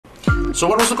So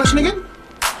what was the question again?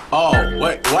 Oh,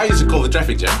 why is it called the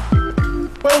traffic jam?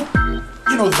 Well,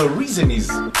 the reason is,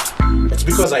 it's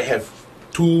because I have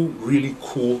two really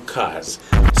cool cars.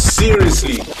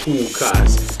 Seriously cool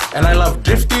cars. And I love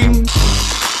drifting,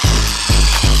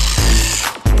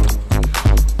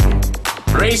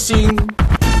 racing,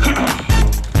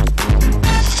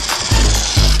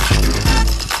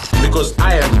 because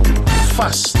I am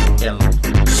fast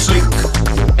and slick.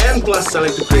 And plus, I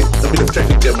like to create a bit of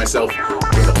traffic jam myself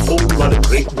with a whole lot of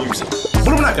great music.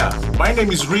 Bulumnaka, my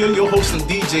name is Real, your host and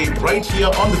DJ, right here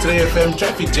on the Today FM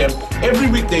Traffic Jam every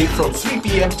weekday from 3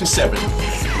 p.m. to 7.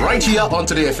 Right here on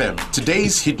Today FM,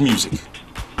 today's hit music.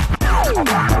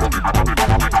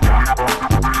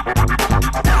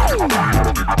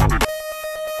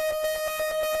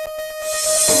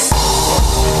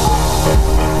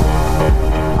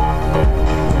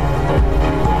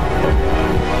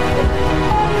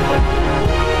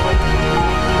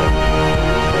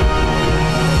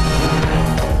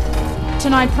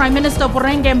 Tonight, Prime Minister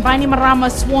Vorenge Bainimarama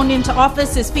sworn into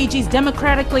office as Fiji's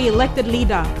democratically elected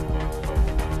leader.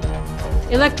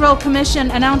 Electoral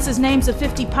Commission announces names of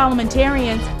 50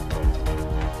 parliamentarians.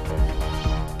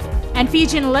 And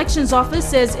Fijian Elections Office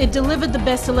says it delivered the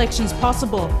best elections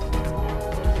possible.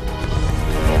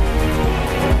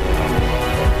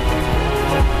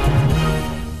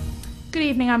 Good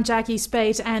evening, I'm Jackie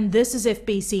Spate and this is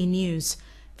FBC News.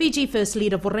 Fiji First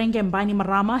Leader Vorenge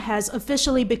Bainimarama has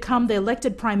officially become the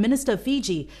elected Prime Minister of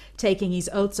Fiji, taking his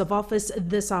oaths of office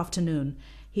this afternoon.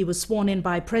 He was sworn in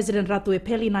by President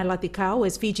Ratuepeli Nailatikau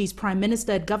as Fiji's Prime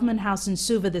Minister at Government House in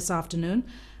Suva this afternoon.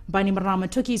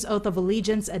 Bainimarama took his oath of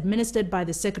allegiance administered by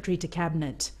the Secretary to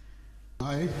Cabinet.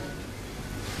 I,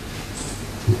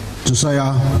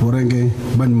 Josiah Vorenge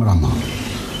Bainimarama,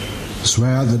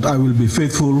 swear that I will be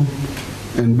faithful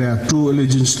and bear true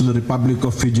allegiance to the Republic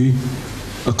of Fiji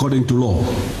according to law,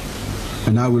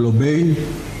 and I will obey,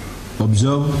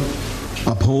 observe,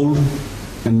 uphold,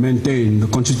 and maintain the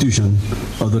Constitution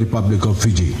of the Republic of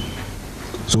Fiji.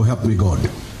 So help me God.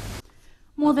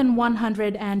 More than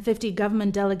 150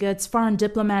 government delegates, foreign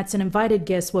diplomats, and invited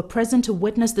guests were present to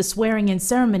witness the swearing-in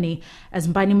ceremony as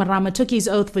Bainimarama took his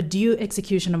oath for due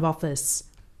execution of office.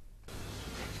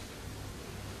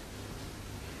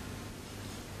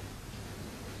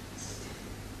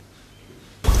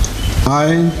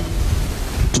 I,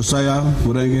 Josiah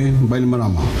Vorenge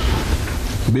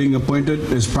Bainimarama, being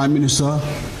appointed as Prime Minister,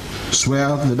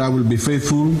 swear that I will be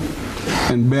faithful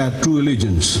and bear true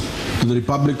allegiance to the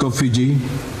Republic of Fiji,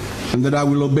 and that I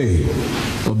will obey,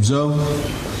 observe,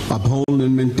 uphold,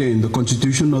 and maintain the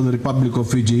Constitution of the Republic of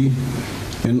Fiji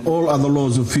and all other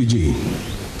laws of Fiji.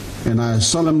 And I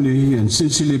solemnly and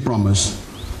sincerely promise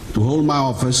to hold my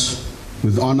office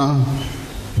with honor,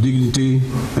 dignity,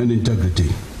 and integrity,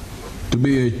 to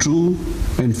be a true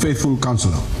and faithful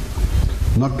counselor,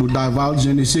 not to divulge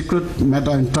any secret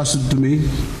matter entrusted to me,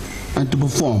 and to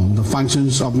perform the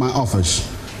functions of my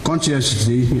office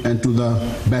conscientiously and to the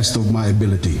best of my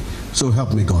ability. So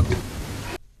help me God.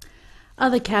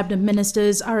 Other cabinet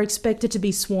ministers are expected to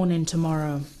be sworn in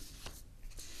tomorrow.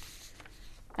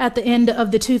 At the end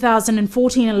of the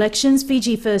 2014 elections,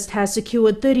 Fiji First has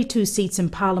secured 32 seats in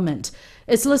Parliament.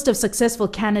 Its list of successful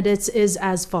candidates is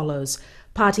as follows.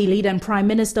 Party leader and Prime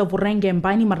Minister Vorenge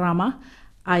Bainimarama,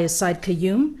 Ayaside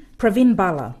Kayum, Pravin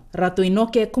Bala, Ratu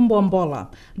Inoke Kumbuambola,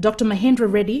 Dr.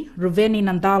 Mahendra Reddy, Ruveni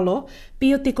Nandalo,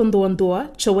 Pio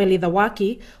Tikunduandua, Choeli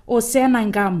Dawaki, Osena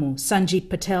Ngamu, Sanjit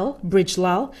Patel, Bridge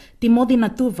Lal, Timothy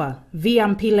Natuva,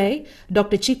 Viam Pillay,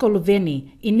 Dr. Chico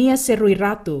Luveni, Inia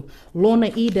Seruiratu, Lorna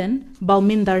Eden,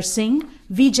 Balminder Singh,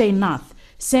 Vijay Nath,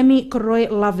 Semi Koroi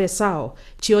Lavesao,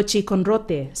 Chiochi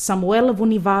Konrote, Samuel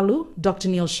Vunivalu, Dr.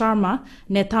 Neil Sharma,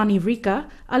 Netani Rika,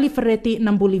 Ali Ferretti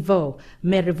Nambulivo,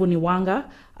 Mere Vuniwanga,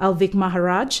 Alvik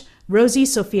Maharaj, Rosie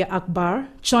Sophia Akbar,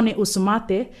 Chone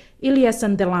Usumate, Ilyas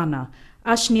Andelana,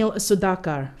 Ashnil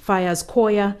Sudhakar, Fayaz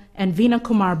Koya, and Veena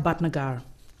Kumar Bhatnagar.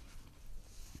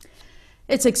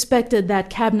 It's expected that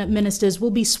cabinet ministers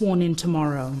will be sworn in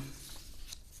tomorrow.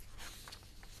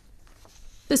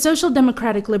 The Social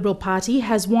Democratic Liberal Party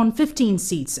has won 15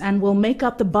 seats and will make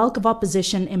up the bulk of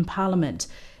opposition in Parliament.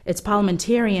 Its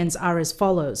parliamentarians are as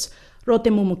follows.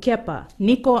 Rotemu Mukepa,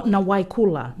 Niko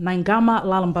Nawaikula, Naingama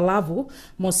Lalambalavu,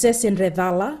 Moses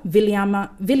Enredala,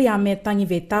 Viliame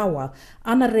Tangivetawa,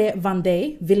 Anare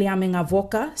Vandei, Viliame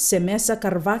Ngavoka, Semesa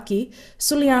Karvaki,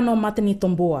 Suliano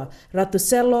Matanitombua,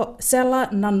 Ratuselo Sela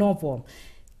Nanovo,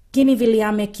 Kini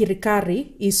Viliame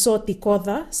Kirikari, Isoti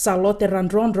Kodha, Salote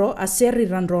Randrondro, Aseri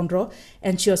Randrondro,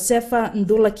 and Josefa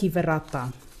Ndula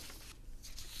Kiverata.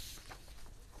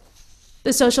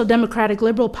 The Social Democratic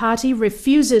Liberal Party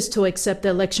refuses to accept the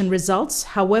election results,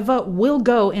 however, will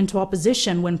go into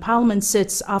opposition when Parliament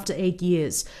sits after 8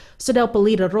 years. SODELPA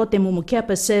leader Rote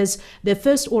Mumukepa says their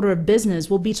first order of business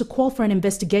will be to call for an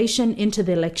investigation into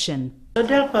the election.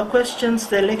 SODELPA questions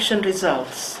the election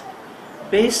results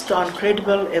based on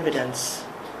credible evidence.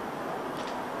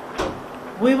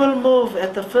 We will move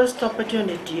at the first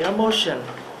opportunity a motion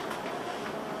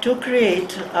to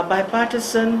create a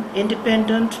bipartisan,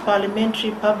 independent parliamentary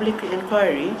public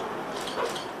inquiry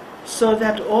so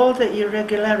that all the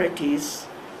irregularities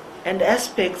and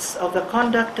aspects of the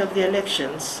conduct of the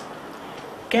elections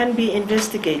can be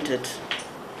investigated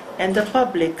and the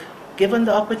public given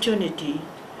the opportunity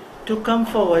to come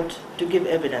forward to give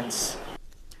evidence.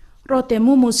 Rote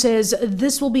Mumu says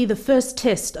this will be the first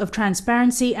test of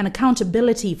transparency and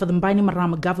accountability for the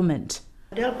Bainimarama government.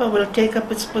 SODELPA will take up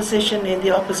its position in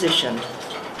the opposition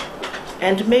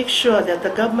and make sure that the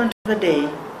government of the day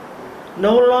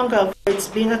no longer avoids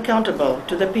being accountable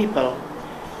to the people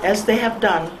as they have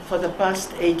done for the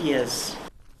past 8 years.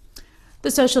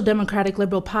 The Social Democratic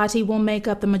Liberal Party will make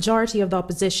up the majority of the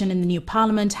opposition in the new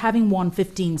parliament, having won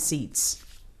 15 seats.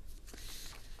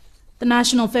 The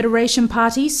National Federation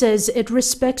Party says it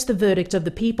respects the verdict of the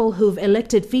people who've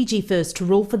elected Fiji First to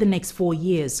rule for the next 4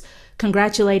 years.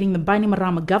 Congratulating the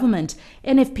Bainimarama government,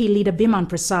 NFP leader Biman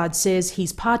Prasad says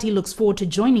his party looks forward to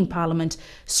joining Parliament,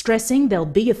 stressing they'll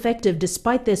be effective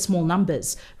despite their small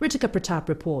numbers. Ritika Pratap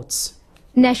reports.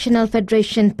 National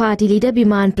Federation Party leader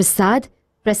Biman Prasad,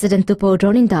 President Tupou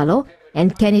Dronindalo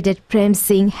and candidate Prem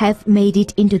Singh have made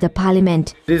it into the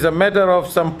Parliament. It is a matter of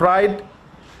some pride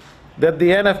that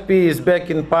the NFP is back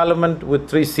in Parliament with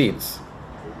 3 seats.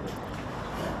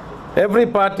 Every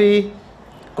party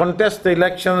contests the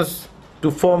elections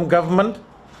to form government,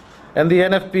 and the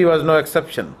NFP was no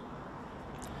exception.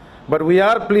 But we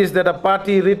are pleased that a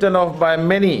party written off by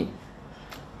many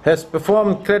has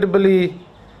performed credibly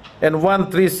and won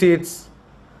 3 seats,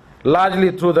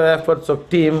 largely through the efforts of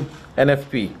Team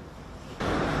NFP.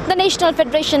 The National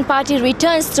Federation Party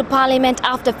returns to Parliament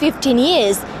after 15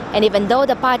 years, and even though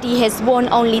the party has won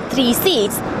only 3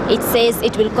 seats, it says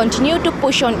it will continue to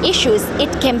push on issues it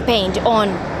campaigned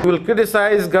on. We will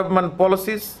criticize government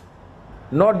policies,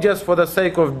 not just for the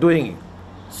sake of doing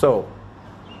so,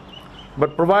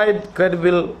 but provide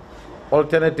credible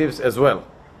alternatives as well.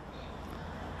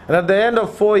 And at the end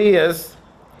of 4 years,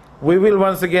 we will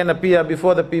once again appear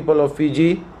before the people of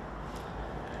Fiji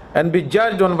and be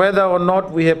judged on whether or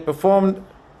not we have performed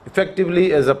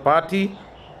effectively as a party,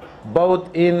 both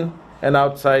in and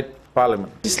outside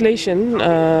Parliament. Legislation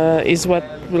is what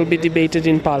will be debated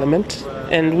in Parliament,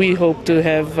 and we hope to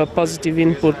have a positive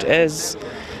input as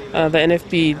the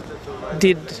NFP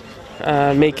did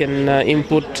make an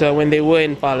input when they were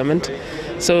in Parliament.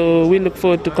 So we look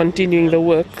forward to continuing the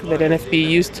work that NFP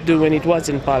used to do when it was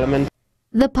in Parliament.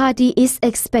 The party is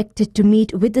expected to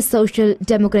meet with the Social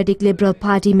Democratic Liberal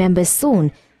Party members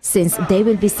soon, since they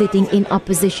will be sitting in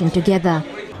opposition together.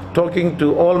 Talking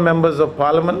to all members of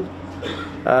Parliament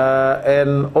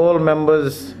and all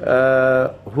members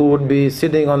who would be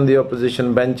sitting on the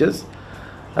opposition benches.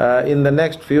 In the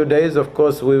next few days, of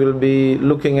course, we will be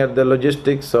looking at the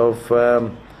logistics of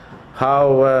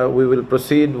how we will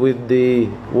proceed with the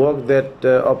work that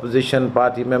opposition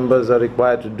party members are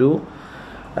required to do.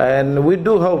 And we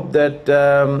do hope that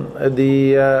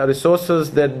the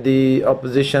resources that the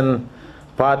opposition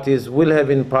parties will have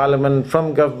in Parliament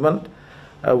from government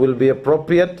will be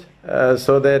appropriate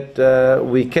so that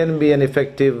we can be an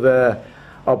effective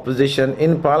opposition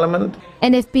in Parliament.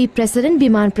 NFP President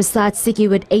Biman Prasad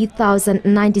secured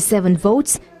 8,097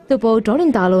 votes. Tupou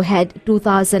Dronindalo had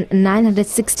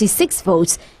 2,966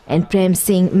 votes and Prem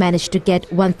Singh managed to get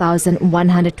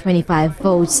 1,125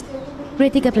 votes.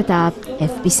 Ritika Pratap,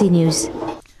 FBC News.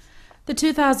 The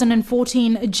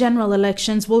 2014 general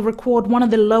elections will record one of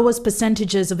the lowest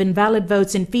percentages of invalid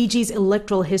votes in Fiji's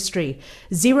electoral history,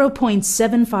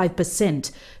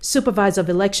 0.75%. Supervisor of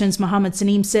Elections Mohammed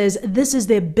Saneem says this is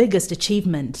their biggest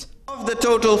achievement. Of the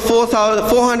total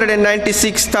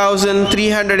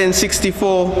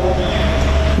 496,364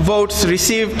 votes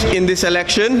received in this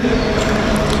election,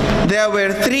 there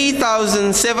were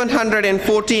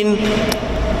 3,714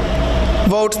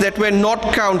 votes that were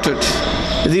not counted.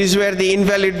 These were the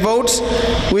invalid votes,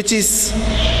 which is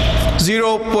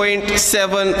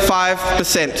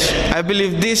 0.75%. I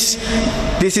believe this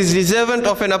is deserving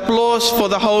of an applause for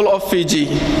the whole of Fiji.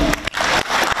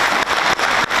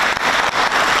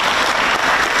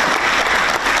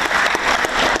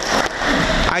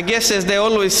 I guess, as they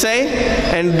always say,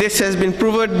 and this has been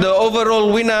proven, the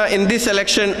overall winner in this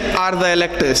election are the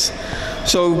electors.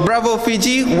 So bravo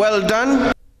Fiji, well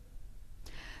done.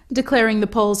 Declaring the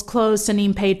polls closed,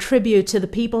 Sanim paid tribute to the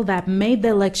people that made the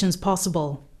elections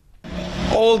possible.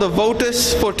 All the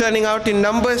voters for turning out in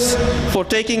numbers, for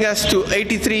taking us to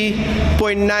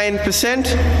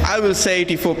 83.9%, I will say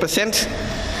 84%.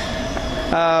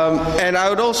 And I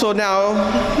would also now,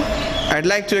 I'd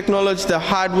like to acknowledge the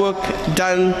hard work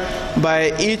done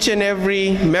by each and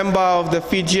every member of the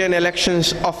Fijian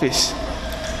Elections Office.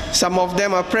 Some of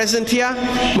them are present here,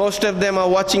 most of them are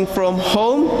watching from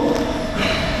home.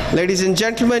 Ladies and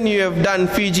gentlemen, you have done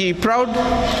Fiji proud.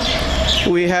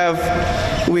 We have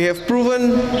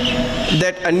proven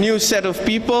that a new set of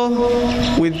people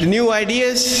with new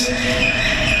ideas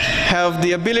have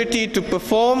the ability to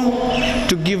perform,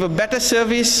 to give a better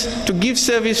service, to give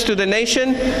service to the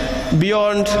nation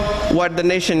beyond what the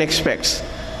nation expects.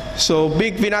 So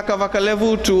big Vinaka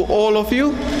Vakalevu to all of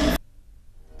you.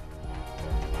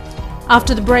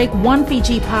 After the break, One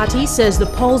Fiji Party says the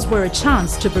polls were a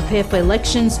chance to prepare for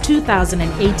elections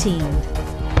 2018.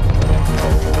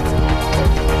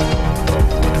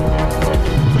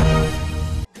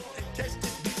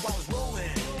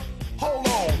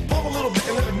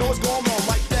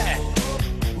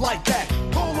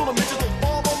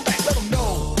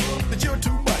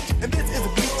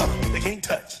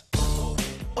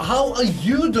 How are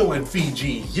you doing,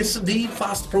 Fiji? Yes, indeed,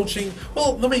 fast approaching,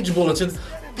 well, the major bulletin.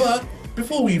 But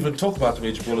before we even talk about the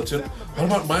major bulletin, what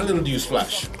about my little news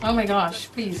flash? Oh my gosh,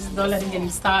 please don't let him get me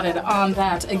started on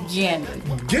that again.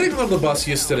 Getting on the bus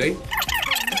yesterday,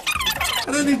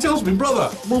 and then he tells me, brother,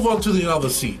 move on to the other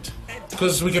seat,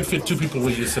 because we can fit two people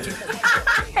where you're sitting.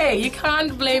 Hey, you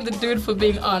can't blame the dude for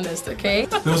being honest, okay?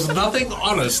 There was nothing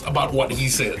honest about what he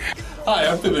said. Hi,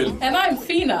 I'm Pivil. And I'm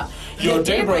Fina. Your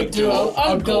daybreak duo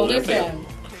on Gold FM.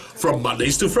 From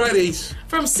Mondays to Fridays.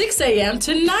 From 6 a.m.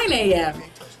 to 9 a.m.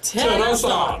 Turn us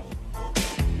on.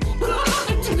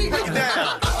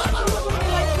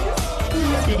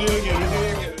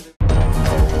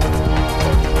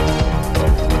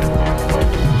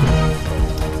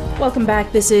 Welcome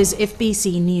back. This is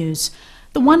FBC News.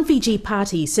 The One Fiji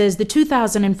Party says the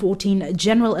 2014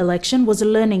 general election was a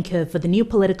learning curve for the new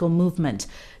political movement.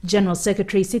 General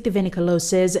Secretary Sitiveni Kalo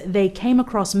says they came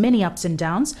across many ups and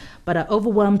downs, but are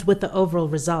overwhelmed with the overall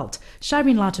result.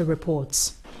 Shireen Lata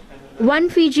reports. One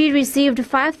Fiji received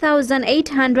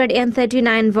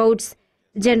 5,839 votes.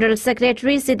 General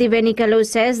Secretary Sitiveni Kalo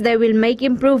says they will make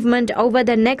improvement over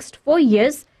the next 4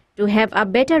 years to have a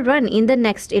better run in the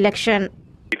next election.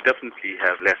 We definitely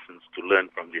have lessons to learn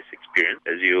from this experience.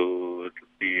 As you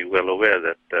be well aware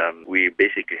that we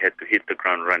basically had to hit the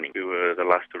ground running. We were the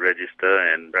last to register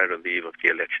and right on the eve of the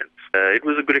elections. It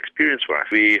was a good experience for us.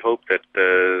 We hope that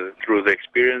through the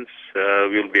experience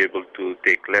we'll be able to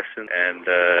take lessons and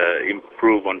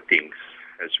improve on things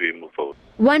as we move forward.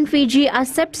 One Fiji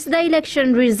accepts the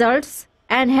election results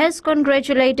and has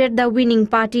congratulated the winning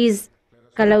parties.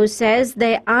 Kalau says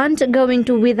they aren't going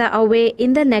to wither away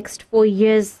in the next 4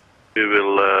 years. We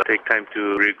will take time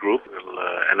to regroup, we'll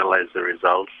analyze the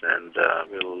results, and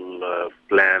we'll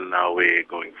plan our way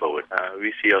going forward.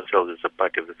 We see ourselves as a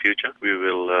party of the future. We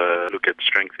will look at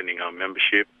strengthening our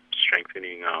membership,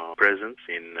 strengthening our presence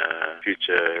in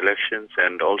future elections,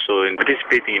 and also in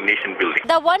participating in nation building.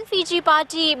 The One Fiji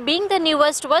Party, being the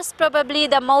newest, was probably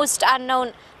the most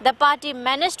unknown. The party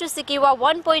managed to secure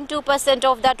 1.2%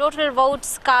 of the total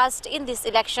votes cast in this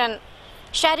election.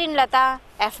 Shireen Lata,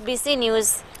 FBC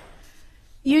News.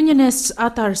 Unionists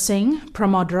Atar Singh,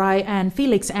 Pramod Rai and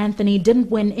Felix Anthony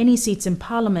didn't win any seats in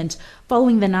Parliament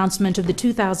following the announcement of the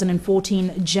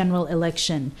 2014 general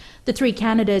election. The three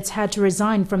candidates had to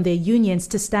resign from their unions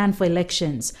to stand for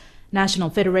elections.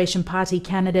 National Federation Party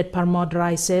candidate Pramod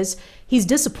Rai says he's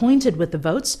disappointed with the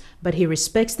votes, but he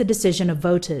respects the decision of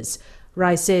voters.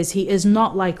 Rai says he is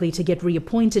not likely to get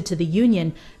reappointed to the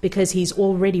union because he's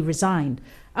already resigned.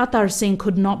 Atar Singh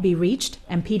could not be reached,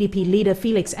 and PDP leader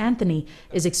Felix Anthony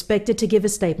is expected to give a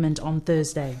statement on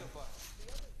Thursday.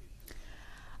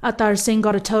 Atar Singh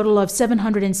got a total of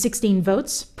 716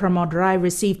 votes, Pramod Rai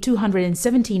received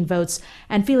 217 votes,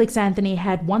 and Felix Anthony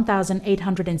had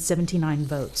 1,879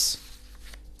 votes.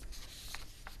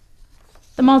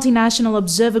 The Multinational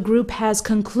Observer Group has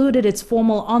concluded its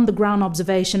formal on-the-ground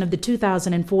observation of the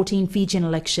 2014 Fijian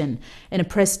election. In a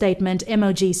press statement,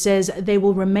 MOG says they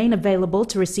will remain available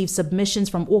to receive submissions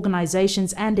from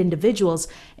organizations and individuals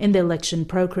in the election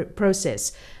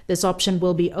process. This option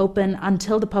will be open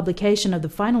until the publication of the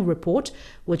final report,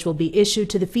 which will be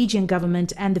issued to the Fijian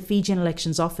government and the Fijian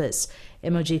Elections Office.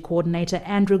 MOG coordinator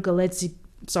Andrew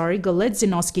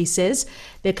Goledzinowski says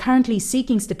they're currently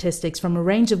seeking statistics from a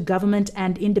range of government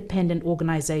and independent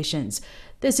organizations.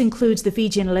 This includes the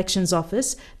Fijian Elections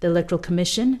Office, the Electoral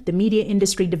Commission, the Media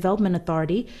Industry Development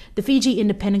Authority, the Fiji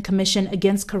Independent Commission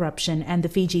Against Corruption, and the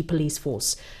Fiji Police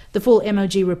Force. The full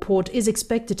MOG report is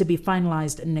expected to be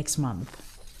finalized next month.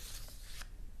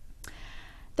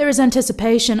 There is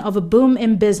anticipation of a boom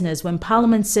in business when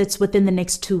Parliament sits within the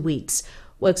next 2 weeks.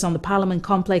 Works on the Parliament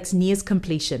complex nears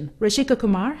completion. Rashika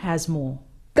Kumar has more.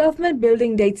 Government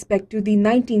building dates back to the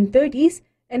 1930s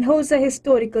and holds a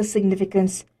historical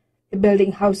significance. The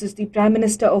building houses the Prime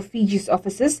Minister of Fiji's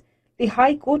offices, the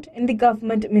High Court and the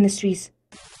government ministries.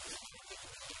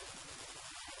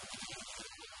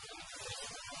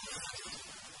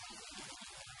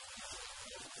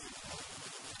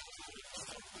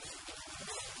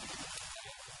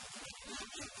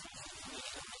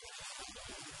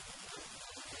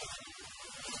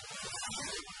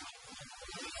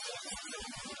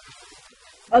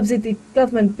 Opposite the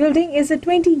government building is a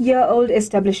 20-year-old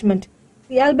establishment,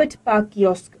 the Albert Park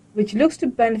Kiosk, which looks to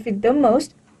benefit the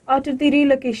most out of the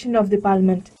relocation of the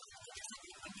Parliament.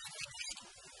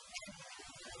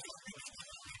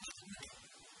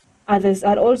 Others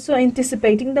are also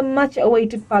anticipating the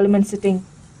much-awaited Parliament sitting.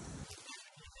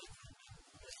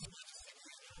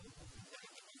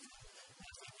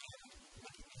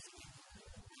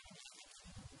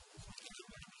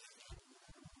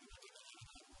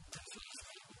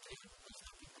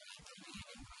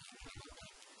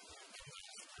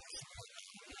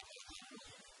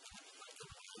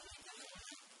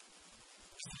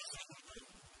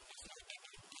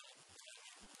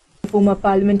 The former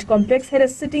Parliament complex had a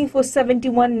sitting for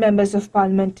 71 members of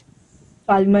Parliament.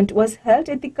 Parliament was held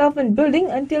at the government building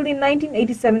until the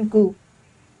 1987 coup.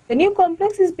 The new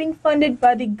complex is being funded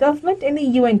by the government and the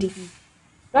UNDP.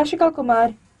 Rashika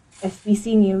Kumar,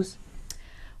 FBC News.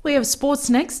 We have sports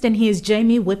next, and here's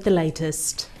Jamie with the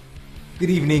latest. Good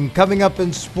evening. Coming up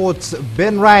in sports,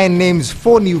 Ben Ryan names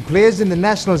 4 new players in the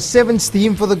national sevens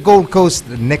team for the Gold Coast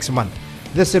next month.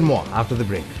 This and more after the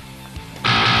break.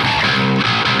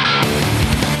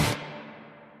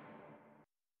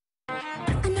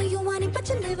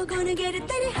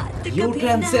 You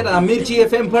train से मिर्ची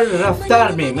FM पर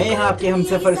रफ्तार में मैं आपके हम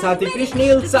सफर साथी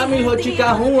कृष्णील शामिल हो चुका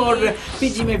हूं और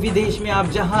फिजी में विदेश में आप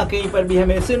जहां कहीं पर भी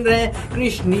हमें सुन रहे हैं,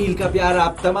 कृष्णील का प्यार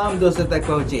आप तमाम दोस्तों तक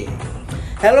पहुंचे।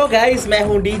 हेलो गाइस, मैं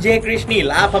हूं डीजे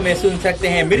कृष्णील। आप हमें सुन सकते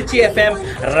हैं मिर्ची एफएम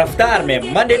रफ्तार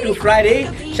में मंडे टू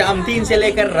फ्राइडे शाम 3 से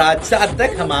लेकर रात 7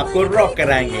 तक हम आपको रॉक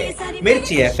कराएंगे।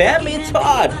 मिर्ची एफएम इट्स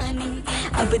हॉट।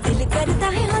 अब दिल करता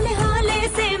है हौले हौले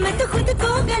से मैं तो खुद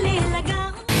को गले लगा।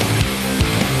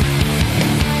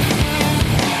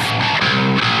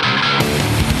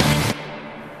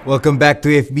 Welcome back to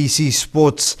FBC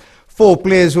Sports. 4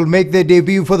 players will make their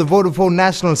debut for the Vodafone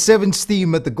National Sevens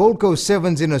team at the Gold Coast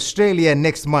Sevens in Australia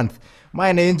next month.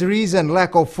 Minor injuries and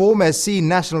lack of form has seen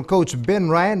national coach Ben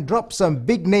Ryan drop some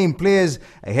big-name players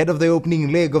ahead of the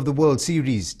opening leg of the World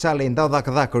Series. Chale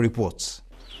Ndadakadaka reports.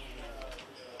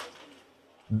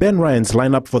 Ben Ryan's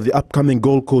lineup for the upcoming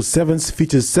Gold Coast Sevens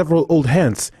features several old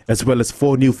hands as well as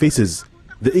 4 new faces.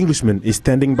 The Englishman is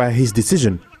standing by his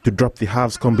decision to drop the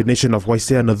halves combination of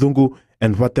Waisea Nadhungu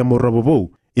and Watemo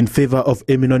Rabobo in favour of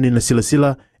Eminoni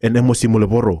Nasilasila and Emosi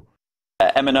Muleboro.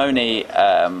 Eminoni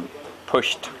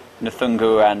pushed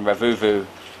Nathungu and Ravuvu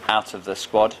out of the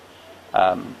squad.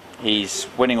 He's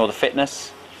winning all the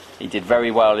fitness. He did very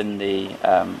well in the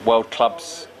World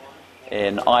Clubs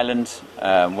in Ireland,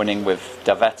 winning with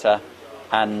Daveta,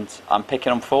 and I'm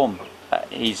picking on form.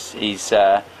 He's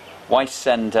Weiss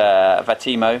and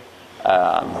Vatimo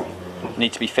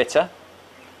need to be fitter,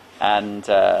 and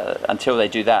until they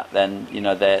do that, then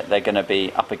they're going to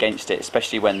be up against it,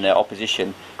 especially when the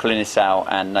opposition, Klinisau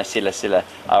and Naisila Sila,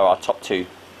 are our top 2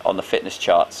 on the fitness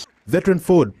charts. Veteran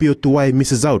forward Pio Tuai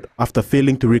misses out after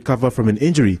failing to recover from an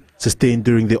injury sustained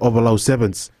during the Ovalau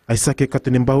Sevens. Aisake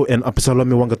Katunimbau and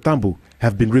Absalome Wangatambu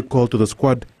have been recalled to the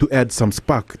squad to add some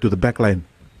spark to the backline.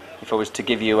 If I was to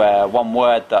give you one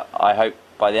word that I hope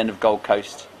by the end of Gold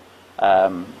Coast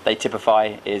they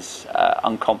typify, is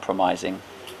uncompromising.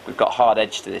 We've got hard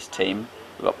edge to this team.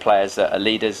 We've got players that are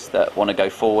leaders that want to go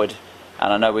forward,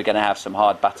 and I know we're going to have some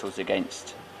hard battles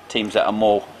against teams that are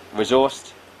more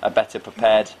resourced, are better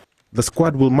prepared. The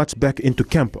squad will march back into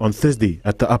camp on Thursday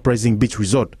at the Uprising Beach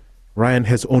Resort. Ryan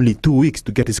has only 2 weeks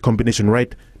to get his combination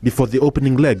right before the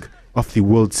opening leg of the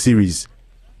World Series.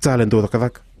 Talento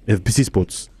Dakadak, FBC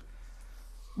Sports.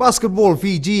 Basketball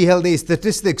Fiji held a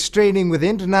statistics training with the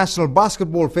International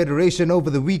Basketball Federation over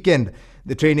the weekend.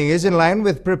 The training is in line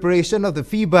with preparation of the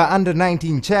FIBA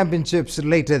Under-19 Championships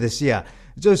later this year.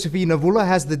 Josephine Avula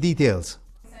has the details.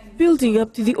 Building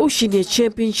up to the Oceania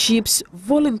Championships,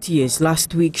 volunteers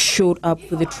last week showed up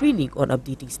for the training on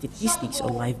updating statistics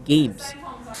on live games.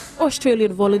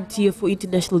 Australian volunteer for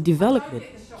international development,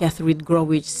 Catherine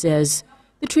Growich, says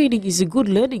the training is a good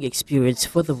learning experience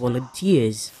for the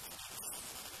volunteers.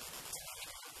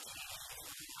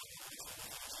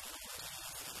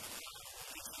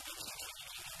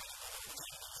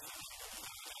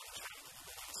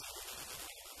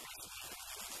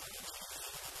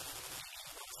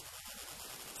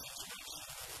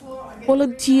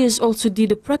 Volunteers also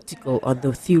did a practical on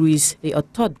the theories they are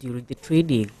taught during the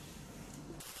training.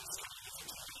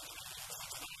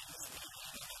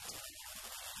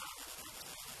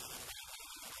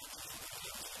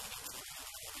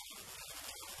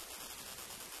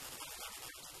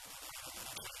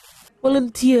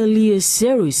 Volunteer Leah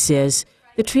Seru says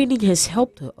the training has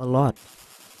helped her a lot.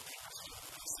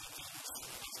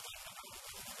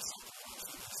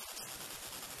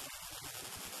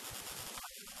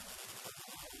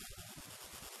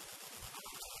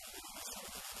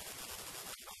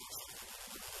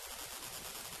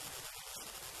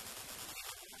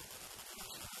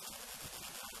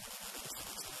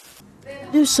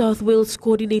 New South Wales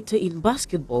coordinator in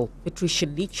basketball, Patricia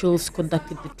Nichols,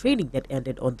 conducted the training that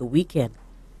ended on the weekend.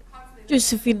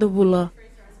 Josephine Nabula,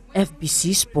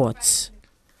 FBC Sports.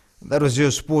 That was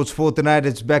your sports for tonight.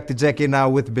 It's back to Jackie now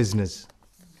with business.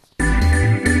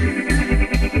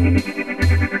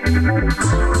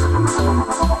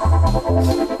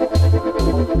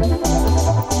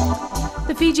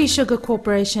 The Fiji Sugar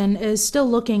Corporation is still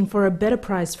looking for a better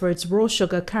price for its raw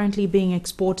sugar currently being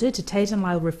exported to Tate &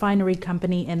 Lyle Refinery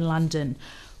Company in London.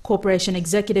 Corporation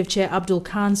Executive Chair Abdul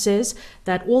Khan says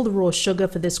that all the raw sugar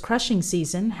for this crushing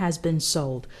season has been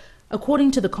sold.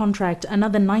 According to the contract,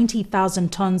 another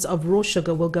 90,000 tonnes of raw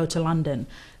sugar will go to London.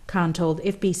 Khan told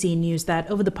FBC News that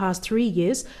over the past 3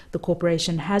 years, the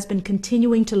corporation has been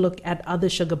continuing to look at other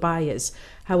sugar buyers.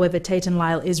 However, Tate &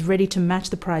 Lyle is ready to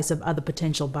match the price of other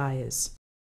potential buyers.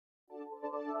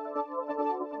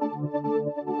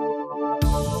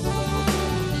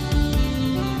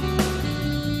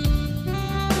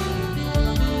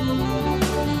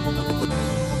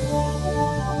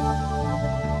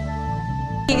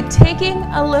 Taking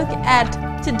a look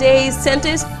at today's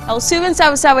centers, Al Suva and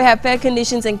Sawasawa have fair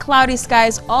conditions and cloudy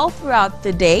skies all throughout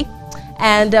the day.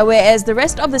 And whereas the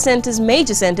rest of the centers,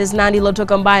 major centers, Nandi,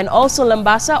 Lotokombai and also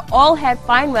Lambasa, all had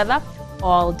fine weather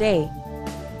all day.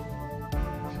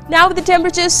 Now with the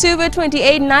temperatures, Suva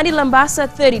 28, Nandi, Lambasa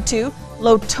 32,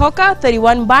 Lotoka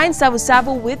 31, Bai and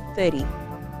Sawasawa with 30.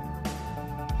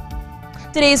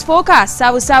 Today's forecast,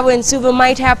 Sawasawa and Suva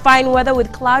might have fine weather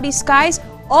with cloudy skies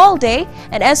all day,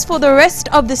 and as for the rest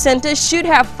of the centers, should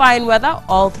have fine weather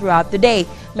all throughout the day.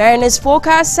 Mariners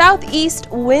forecast southeast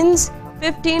winds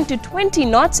 15 to 20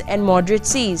 knots and moderate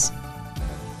seas.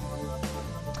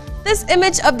 This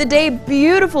image of the day,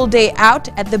 beautiful day out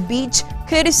at the beach,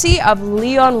 courtesy of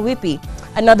Leon Whippy.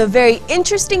 Another very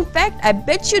interesting fact I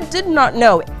bet you did not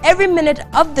know, every minute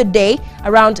of the day,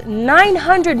 around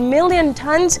 900 million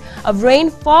tons of rain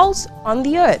falls on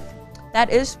the earth. That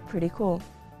is pretty cool.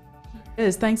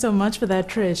 Thanks so much for that,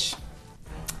 Trish.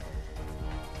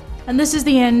 And this is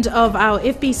the end of our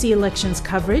FBC elections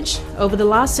coverage. Over the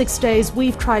last 6 days,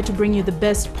 we've tried to bring you the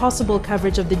best possible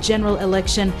coverage of the general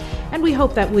election, and we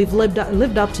hope that we've lived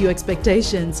up to your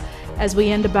expectations. As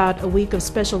we end about a week of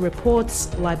special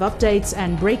reports, live updates,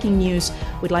 and breaking news,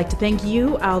 we'd like to thank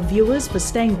you, our viewers, for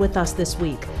staying with us this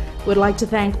week. We'd like to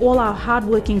thank all our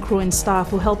hardworking crew and staff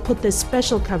who helped put this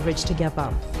special coverage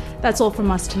together. That's all from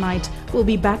us tonight. We'll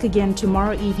be back again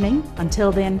tomorrow evening.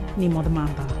 Until then, Nimo the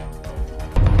Mamba.